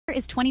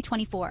Is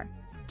 2024.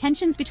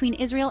 Tensions between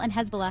Israel and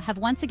Hezbollah have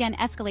once again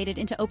escalated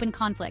into open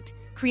conflict,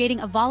 creating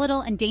a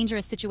volatile and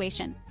dangerous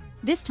situation.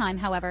 This time,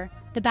 however,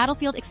 the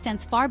battlefield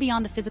extends far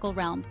beyond the physical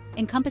realm,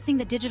 encompassing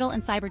the digital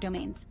and cyber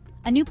domains.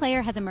 A new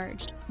player has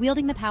emerged,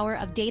 wielding the power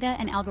of data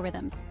and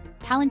algorithms.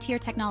 Palantir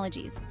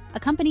Technologies, a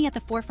company at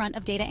the forefront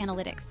of data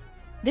analytics.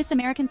 This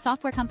American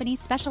software company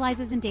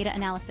specializes in data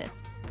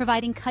analysis,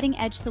 providing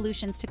cutting-edge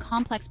solutions to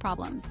complex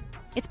problems.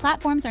 Its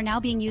platforms are now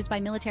being used by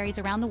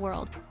militaries around the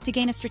world to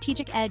gain a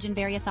strategic edge in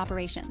various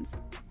operations.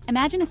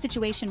 Imagine a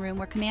situation room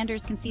where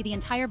commanders can see the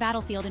entire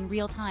battlefield in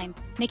real time,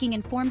 making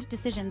informed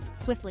decisions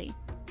swiftly.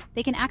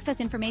 They can access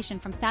information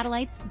from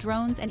satellites,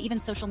 drones, and even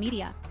social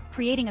media,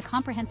 creating a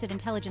comprehensive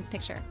intelligence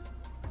picture.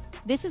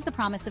 This is the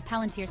promise of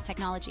Palantir's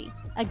technology,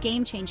 a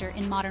game changer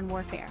in modern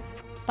warfare.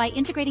 By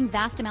integrating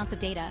vast amounts of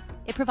data,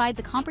 it provides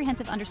a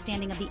comprehensive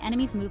understanding of the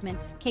enemy's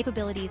movements,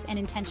 capabilities, and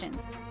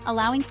intentions,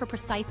 allowing for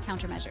precise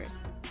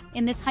countermeasures.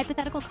 In this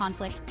hypothetical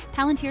conflict,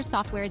 Palantir's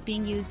software is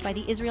being used by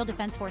the Israel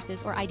Defense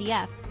Forces, or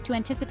IDF, to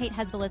anticipate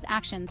Hezbollah's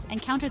actions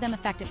and counter them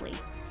effectively,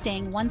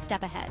 staying one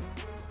step ahead.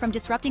 From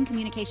disrupting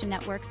communication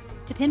networks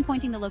to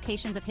pinpointing the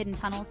locations of hidden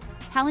tunnels,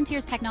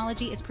 Palantir's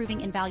technology is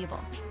proving invaluable.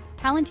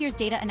 Palantir's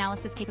data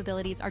analysis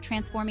capabilities are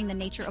transforming the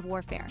nature of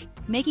warfare,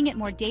 making it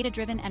more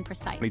data-driven and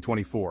precise.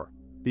 2024.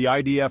 The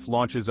IDF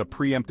launches a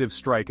preemptive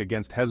strike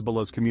against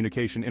Hezbollah's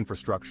communication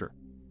infrastructure.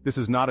 This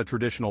is not a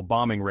traditional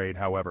bombing raid,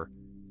 however.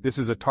 This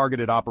is a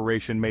targeted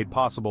operation made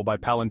possible by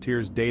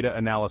Palantir's data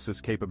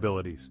analysis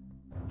capabilities.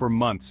 For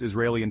months,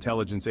 Israeli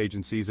intelligence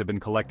agencies have been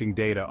collecting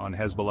data on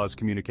Hezbollah's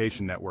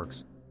communication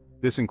networks.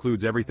 This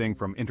includes everything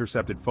from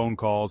intercepted phone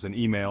calls and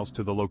emails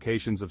to the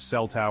locations of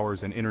cell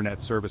towers and internet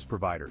service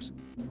providers.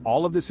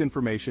 All of this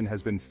information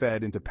has been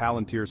fed into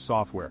Palantir's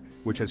software,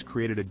 which has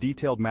created a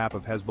detailed map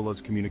of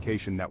Hezbollah's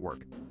communication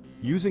network.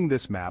 Using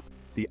this map,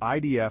 the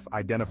IDF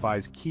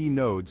identifies key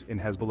nodes in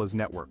Hezbollah's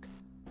network.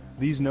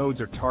 These nodes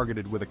are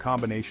targeted with a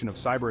combination of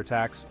cyber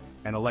attacks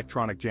and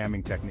electronic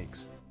jamming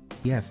techniques.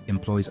 IDF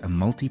employs a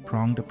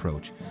multi-pronged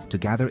approach to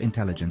gather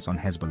intelligence on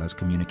Hezbollah's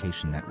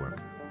communication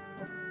network.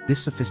 This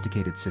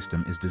sophisticated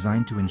system is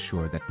designed to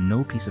ensure that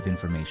no piece of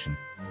information,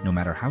 no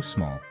matter how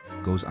small,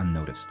 goes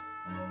unnoticed.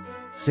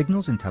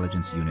 Signals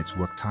intelligence units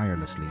work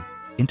tirelessly,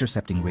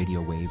 intercepting radio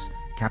waves,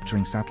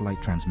 capturing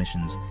satellite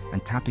transmissions,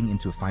 and tapping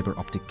into fiber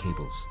optic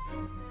cables.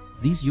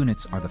 These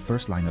units are the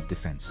first line of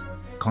defense,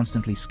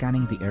 constantly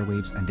scanning the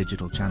airwaves and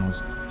digital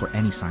channels for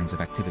any signs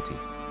of activity.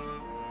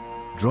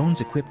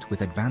 Drones equipped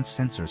with advanced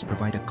sensors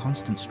provide a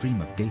constant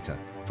stream of data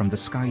from the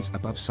skies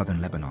above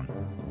southern Lebanon.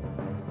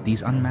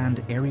 These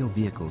unmanned aerial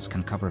vehicles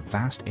can cover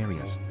vast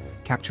areas,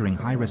 capturing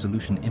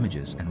high-resolution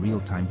images and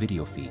real-time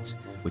video feeds,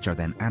 which are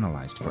then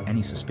analyzed for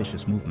any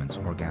suspicious movements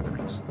or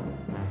gatherings.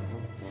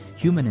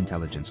 Human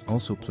intelligence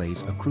also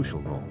plays a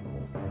crucial role,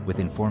 with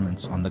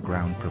informants on the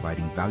ground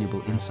providing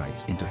valuable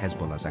insights into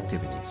Hezbollah's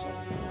activities.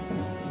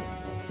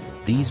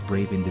 These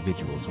brave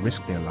individuals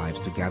risk their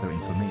lives to gather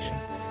information,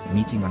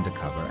 meeting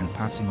undercover and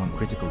passing on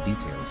critical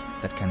details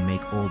that can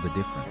make all the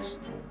difference.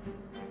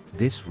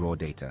 This raw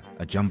data,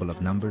 a jumble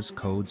of numbers,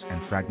 codes,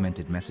 and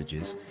fragmented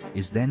messages,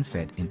 is then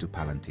fed into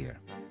Palantir.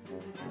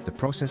 The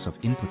process of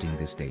inputting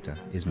this data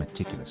is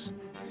meticulous,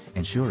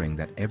 ensuring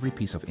that every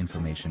piece of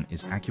information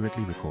is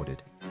accurately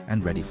recorded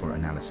and ready for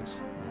analysis.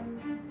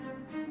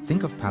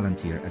 Think of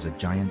Palantir as a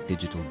giant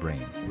digital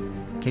brain,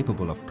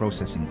 capable of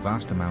processing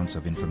vast amounts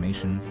of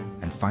information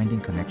and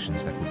finding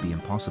connections that would be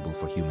impossible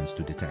for humans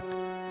to detect.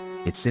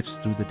 It sifts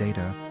through the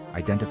data,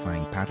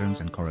 identifying patterns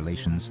and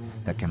correlations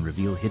that can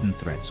reveal hidden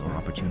threats or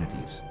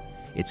opportunities.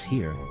 It's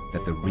here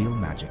that the real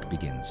magic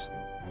begins.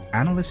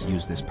 Analysts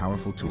use this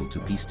powerful tool to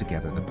piece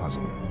together the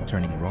puzzle,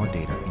 turning raw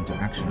data into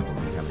actionable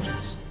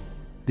intelligence.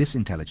 This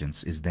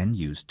intelligence is then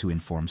used to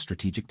inform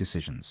strategic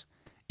decisions,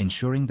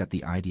 ensuring that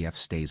the IDF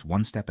stays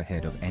one step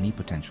ahead of any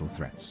potential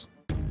threats.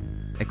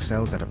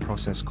 Excels at a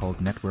process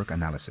called network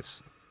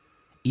analysis.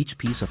 Each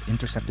piece of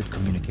intercepted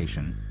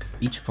communication,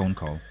 each phone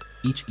call,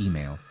 each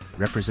email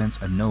represents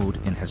a node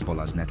in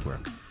Hezbollah's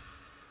network.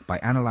 By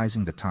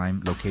analyzing the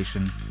time,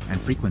 location,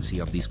 and frequency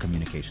of these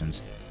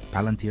communications,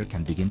 Palantir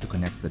can begin to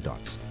connect the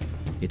dots.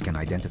 It can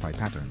identify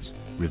patterns,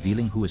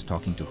 revealing who is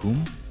talking to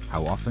whom,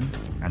 how often,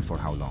 and for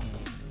how long.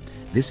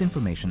 This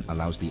information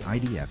allows the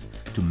IDF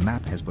to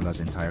map Hezbollah's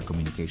entire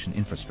communication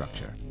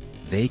infrastructure.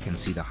 They can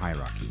see the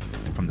hierarchy,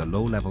 from the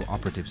low-level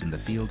operatives in the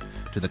field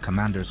to the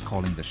commanders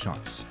calling the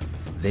shots.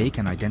 They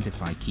can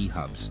identify key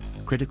hubs,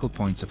 critical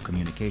points of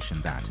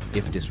communication that,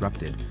 if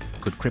disrupted,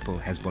 could cripple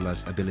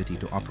Hezbollah's ability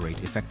to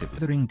operate effectively.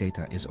 Gathering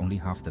data is only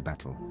half the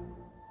battle.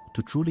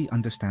 To truly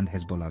understand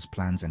Hezbollah's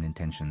plans and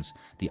intentions,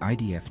 the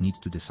IDF needs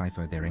to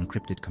decipher their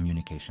encrypted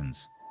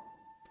communications.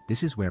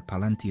 This is where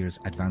Palantir's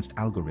advanced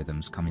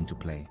algorithms come into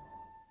play.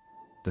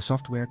 The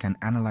software can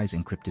analyze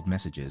encrypted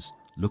messages,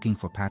 looking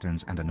for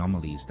patterns and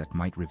anomalies that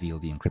might reveal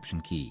the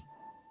encryption key.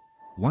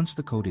 Once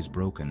the code is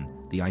broken,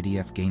 the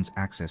IDF gains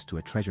access to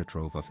a treasure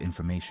trove of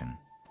information.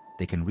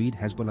 They can read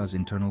Hezbollah's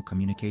internal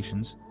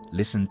communications,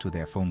 listen to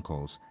their phone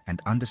calls,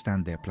 and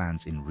understand their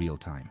plans in real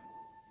time.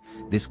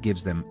 This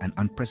gives them an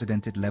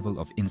unprecedented level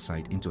of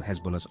insight into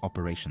Hezbollah's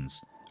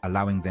operations,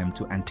 allowing them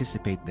to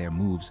anticipate their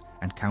moves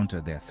and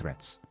counter their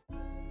threats.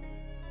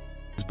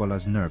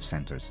 Hezbollah's nerve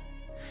centers.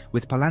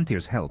 With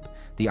Palantir's help,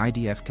 the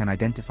IDF can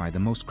identify the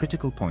most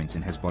critical points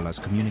in Hezbollah's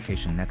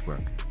communication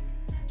network.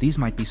 These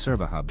might be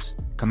server hubs,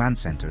 command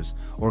centers,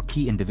 or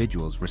key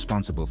individuals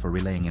responsible for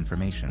relaying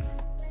information.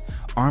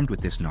 Armed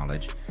with this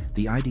knowledge,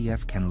 the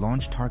IDF can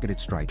launch targeted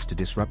strikes to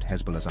disrupt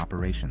Hezbollah's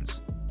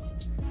operations.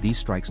 These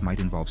strikes might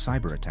involve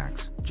cyber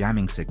attacks,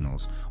 jamming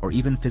signals, or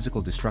even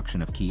physical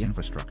destruction of key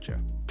infrastructure.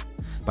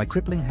 By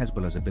crippling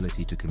Hezbollah's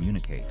ability to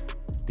communicate,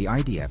 the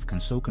IDF can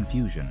sow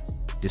confusion,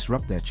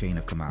 disrupt their chain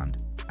of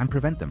command, and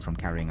prevent them from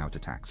carrying out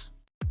attacks.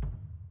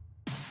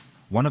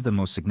 One of the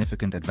most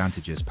significant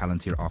advantages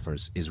Palantir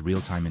offers is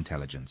real-time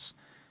intelligence.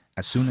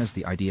 As soon as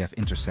the IDF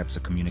intercepts a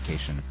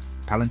communication,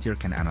 Palantir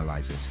can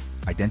analyze it,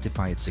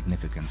 identify its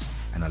significance,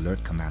 and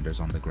alert commanders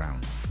on the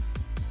ground.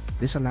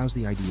 This allows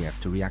the IDF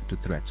to react to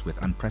threats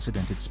with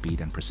unprecedented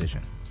speed and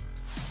precision.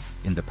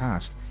 In the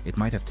past, it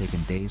might have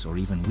taken days or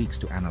even weeks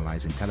to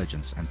analyze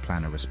intelligence and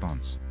plan a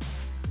response.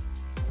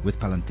 With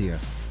Palantir,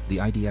 the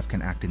IDF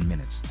can act in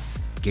minutes,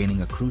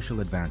 gaining a crucial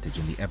advantage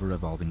in the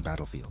ever-evolving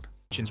battlefield.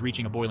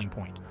 Reaching a boiling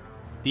point.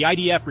 The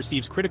IDF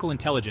receives critical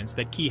intelligence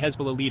that key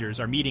Hezbollah leaders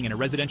are meeting in a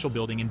residential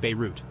building in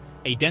Beirut,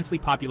 a densely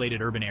populated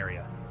urban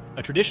area.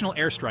 A traditional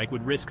airstrike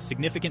would risk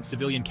significant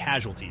civilian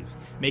casualties,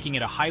 making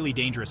it a highly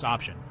dangerous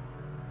option.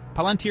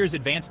 Palantir's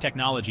advanced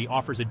technology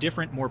offers a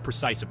different, more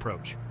precise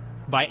approach.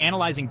 By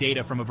analyzing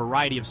data from a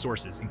variety of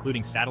sources,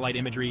 including satellite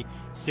imagery,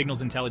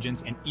 signals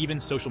intelligence, and even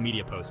social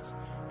media posts,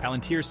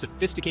 Palantir's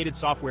sophisticated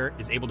software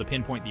is able to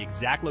pinpoint the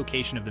exact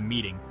location of the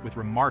meeting with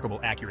remarkable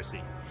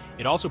accuracy.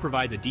 It also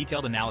provides a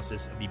detailed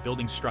analysis of the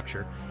building's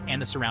structure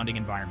and the surrounding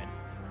environment,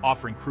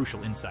 offering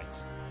crucial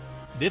insights.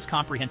 This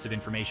comprehensive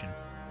information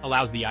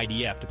allows the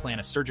IDF to plan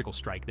a surgical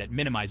strike that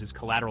minimizes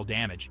collateral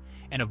damage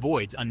and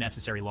avoids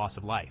unnecessary loss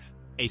of life.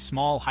 A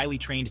small, highly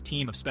trained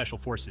team of special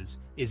forces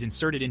is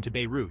inserted into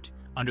Beirut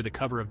under the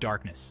cover of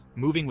darkness,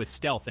 moving with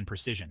stealth and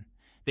precision.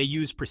 They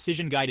use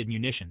precision-guided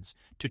munitions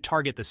to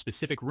target the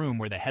specific room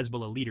where the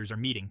Hezbollah leaders are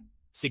meeting,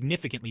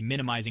 significantly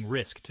minimizing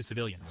risk to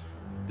civilians.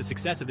 The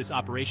success of this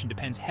operation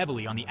depends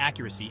heavily on the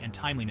accuracy and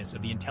timeliness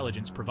of the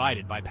intelligence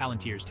provided by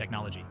Palantir's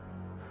technology.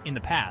 In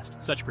the past,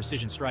 such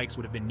precision strikes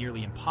would have been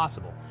nearly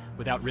impossible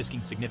without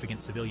risking significant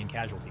civilian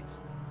casualties.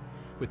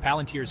 With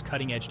Palantir's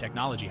cutting-edge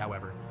technology,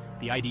 however,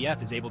 the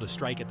IDF is able to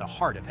strike at the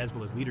heart of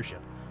Hezbollah's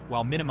leadership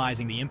while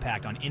minimizing the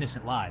impact on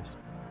innocent lives,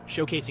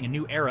 showcasing a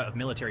new era of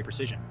military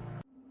precision.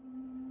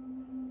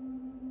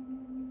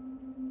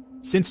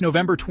 Since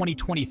November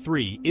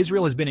 2023,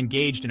 Israel has been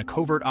engaged in a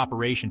covert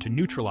operation to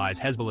neutralize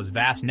Hezbollah's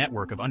vast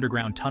network of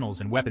underground tunnels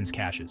and weapons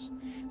caches.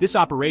 This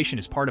operation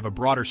is part of a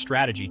broader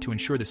strategy to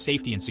ensure the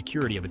safety and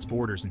security of its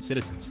borders and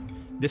citizens.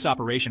 This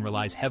operation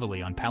relies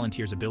heavily on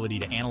Palantir's ability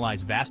to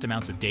analyze vast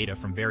amounts of data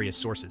from various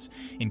sources,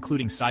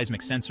 including seismic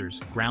sensors,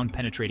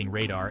 ground-penetrating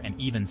radar, and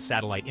even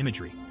satellite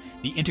imagery.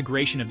 The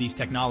integration of these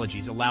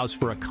technologies allows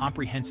for a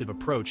comprehensive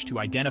approach to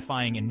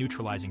identifying and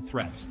neutralizing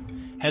threats.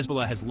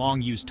 Hezbollah has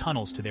long used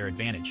tunnels to their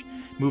advantage,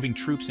 moving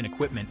troops and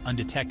equipment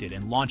undetected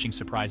and launching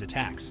surprise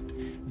attacks.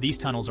 These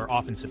tunnels are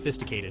often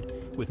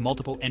sophisticated, with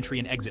multiple entry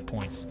and exit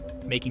points,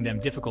 making them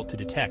difficult to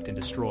detect and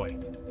destroy.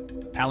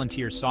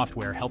 Palantir's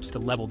software helps to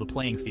level the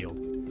playing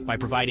field. By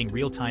providing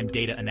real-time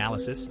data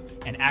analysis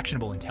and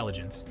actionable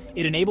intelligence,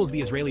 it enables the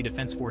Israeli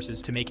Defense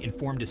Forces to make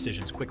informed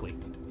decisions quickly.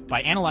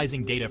 By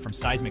analyzing data from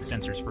seismic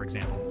sensors, for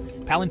example,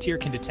 Palantir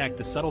can detect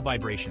the subtle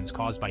vibrations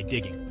caused by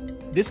digging.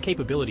 This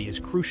capability is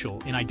crucial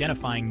in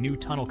identifying new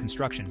tunnel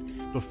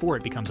construction before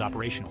it becomes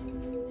operational.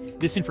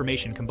 This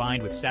information,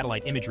 combined with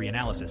satellite imagery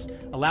analysis,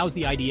 allows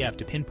the IDF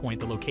to pinpoint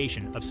the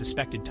location of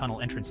suspected tunnel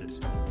entrances.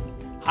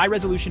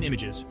 High-resolution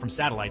images from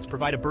satellites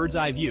provide a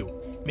bird's-eye view,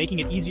 making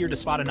it easier to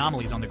spot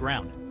anomalies on the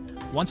ground.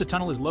 Once a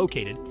tunnel is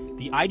located,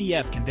 the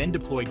IDF can then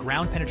deploy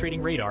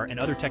ground-penetrating radar and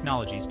other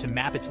technologies to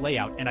map its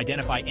layout and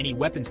identify any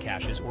weapons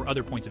caches or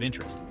other points of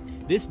interest.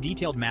 This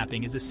detailed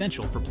mapping is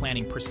essential for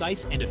planning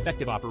precise and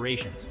effective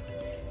operations.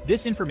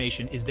 This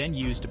information is then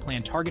used to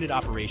plan targeted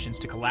operations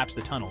to collapse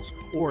the tunnels,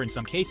 or in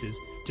some cases,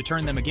 to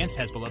turn them against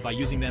Hezbollah by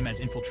using them as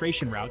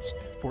infiltration routes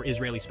for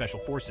Israeli special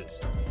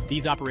forces.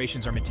 These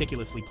operations are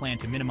meticulously planned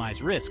to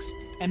minimize risks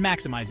and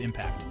maximize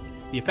impact.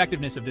 The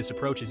effectiveness of this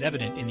approach is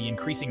evident in the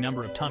increasing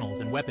number of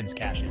tunnels and weapons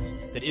caches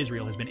that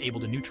Israel has been able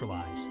to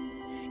neutralize.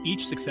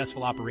 Each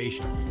successful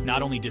operation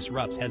not only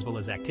disrupts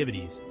Hezbollah's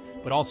activities,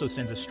 but also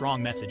sends a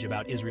strong message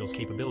about Israel's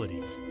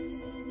capabilities.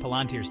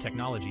 Palantir's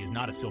technology is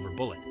not a silver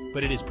bullet,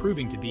 but it is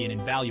proving to be an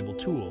invaluable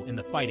tool in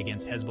the fight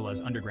against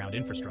Hezbollah's underground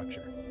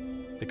infrastructure.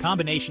 The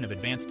combination of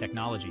advanced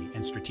technology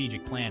and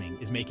strategic planning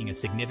is making a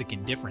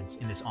significant difference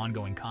in this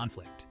ongoing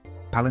conflict.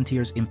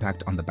 Palantir's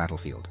impact on the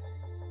battlefield.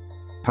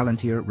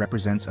 Palantir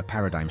represents a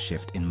paradigm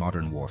shift in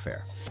modern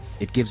warfare.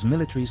 It gives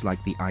militaries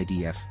like the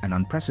IDF an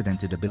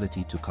unprecedented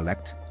ability to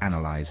collect,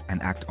 analyze,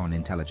 and act on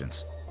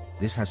intelligence.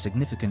 This has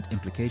significant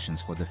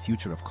implications for the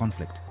future of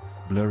conflict,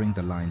 blurring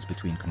the lines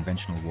between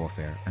conventional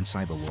warfare and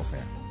cyber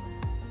warfare.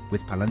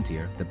 With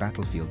Palantir, the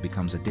battlefield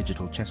becomes a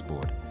digital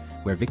chessboard,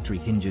 where victory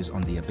hinges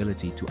on the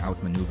ability to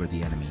outmaneuver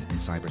the enemy in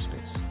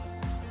cyberspace.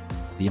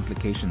 The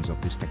implications of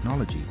this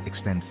technology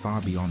extend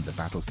far beyond the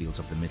battlefields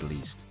of the Middle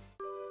East.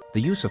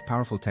 The use of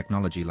powerful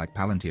technology like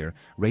Palantir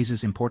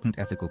raises important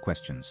ethical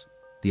questions.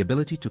 The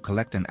ability to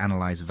collect and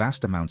analyze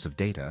vast amounts of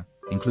data,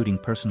 including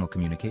personal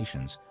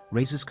communications,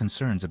 raises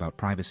concerns about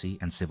privacy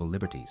and civil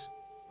liberties.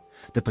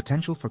 The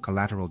potential for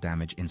collateral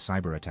damage in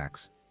cyber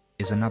attacks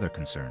is another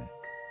concern.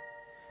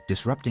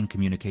 Disrupting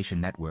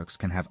communication networks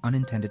can have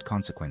unintended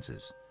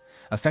consequences,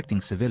 affecting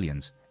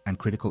civilians and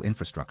critical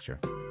infrastructure.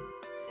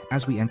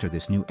 As we enter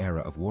this new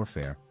era of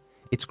warfare,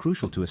 it's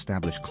crucial to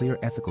establish clear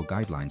ethical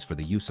guidelines for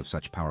the use of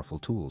such powerful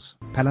tools.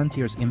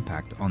 Palantir's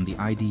impact on the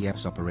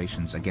IDF's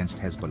operations against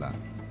Hezbollah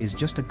is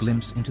just a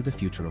glimpse into the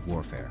future of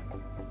warfare.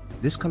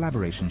 This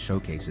collaboration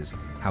showcases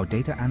how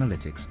data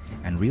analytics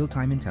and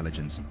real-time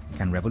intelligence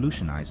can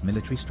revolutionize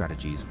military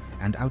strategies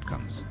and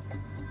outcomes.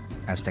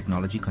 As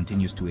technology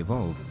continues to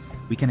evolve,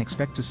 we can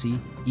expect to see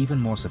even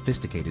more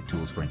sophisticated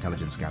tools for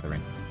intelligence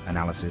gathering,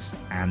 analysis,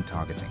 and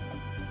targeting.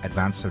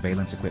 Advanced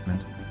surveillance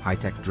equipment,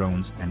 high-tech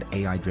drones, and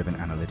AI-driven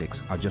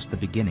analytics are just the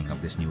beginning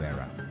of this new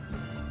era.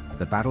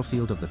 The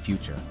battlefield of the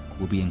future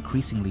will be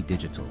increasingly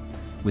digital,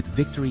 with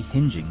victory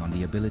hinging on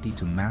the ability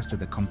to master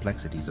the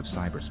complexities of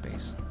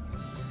cyberspace.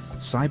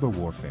 Cyber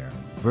warfare,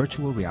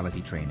 virtual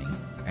reality training,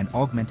 and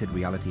augmented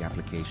reality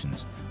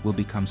applications will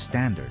become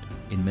standard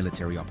in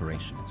military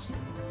operations.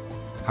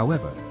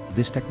 However,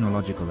 this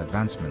technological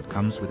advancement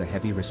comes with a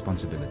heavy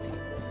responsibility.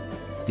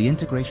 The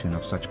integration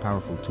of such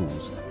powerful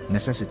tools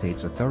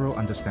necessitates a thorough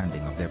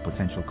understanding of their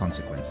potential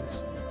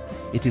consequences.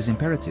 It is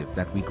imperative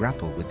that we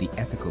grapple with the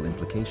ethical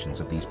implications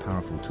of these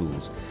powerful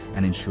tools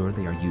and ensure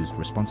they are used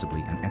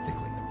responsibly and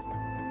ethically.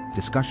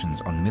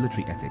 Discussions on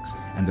military ethics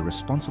and the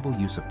responsible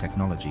use of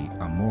technology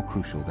are more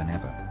crucial than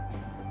ever.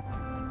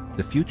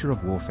 The future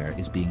of warfare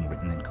is being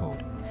written in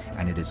code,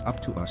 and it is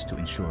up to us to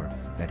ensure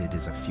that it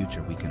is a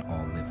future we can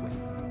all live with.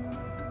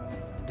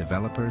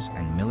 Developers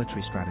and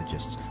military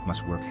strategists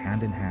must work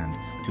hand in hand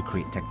to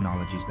create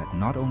technologies that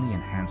not only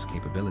enhance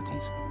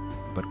capabilities,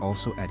 but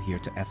also adhere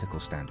to ethical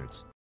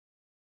standards.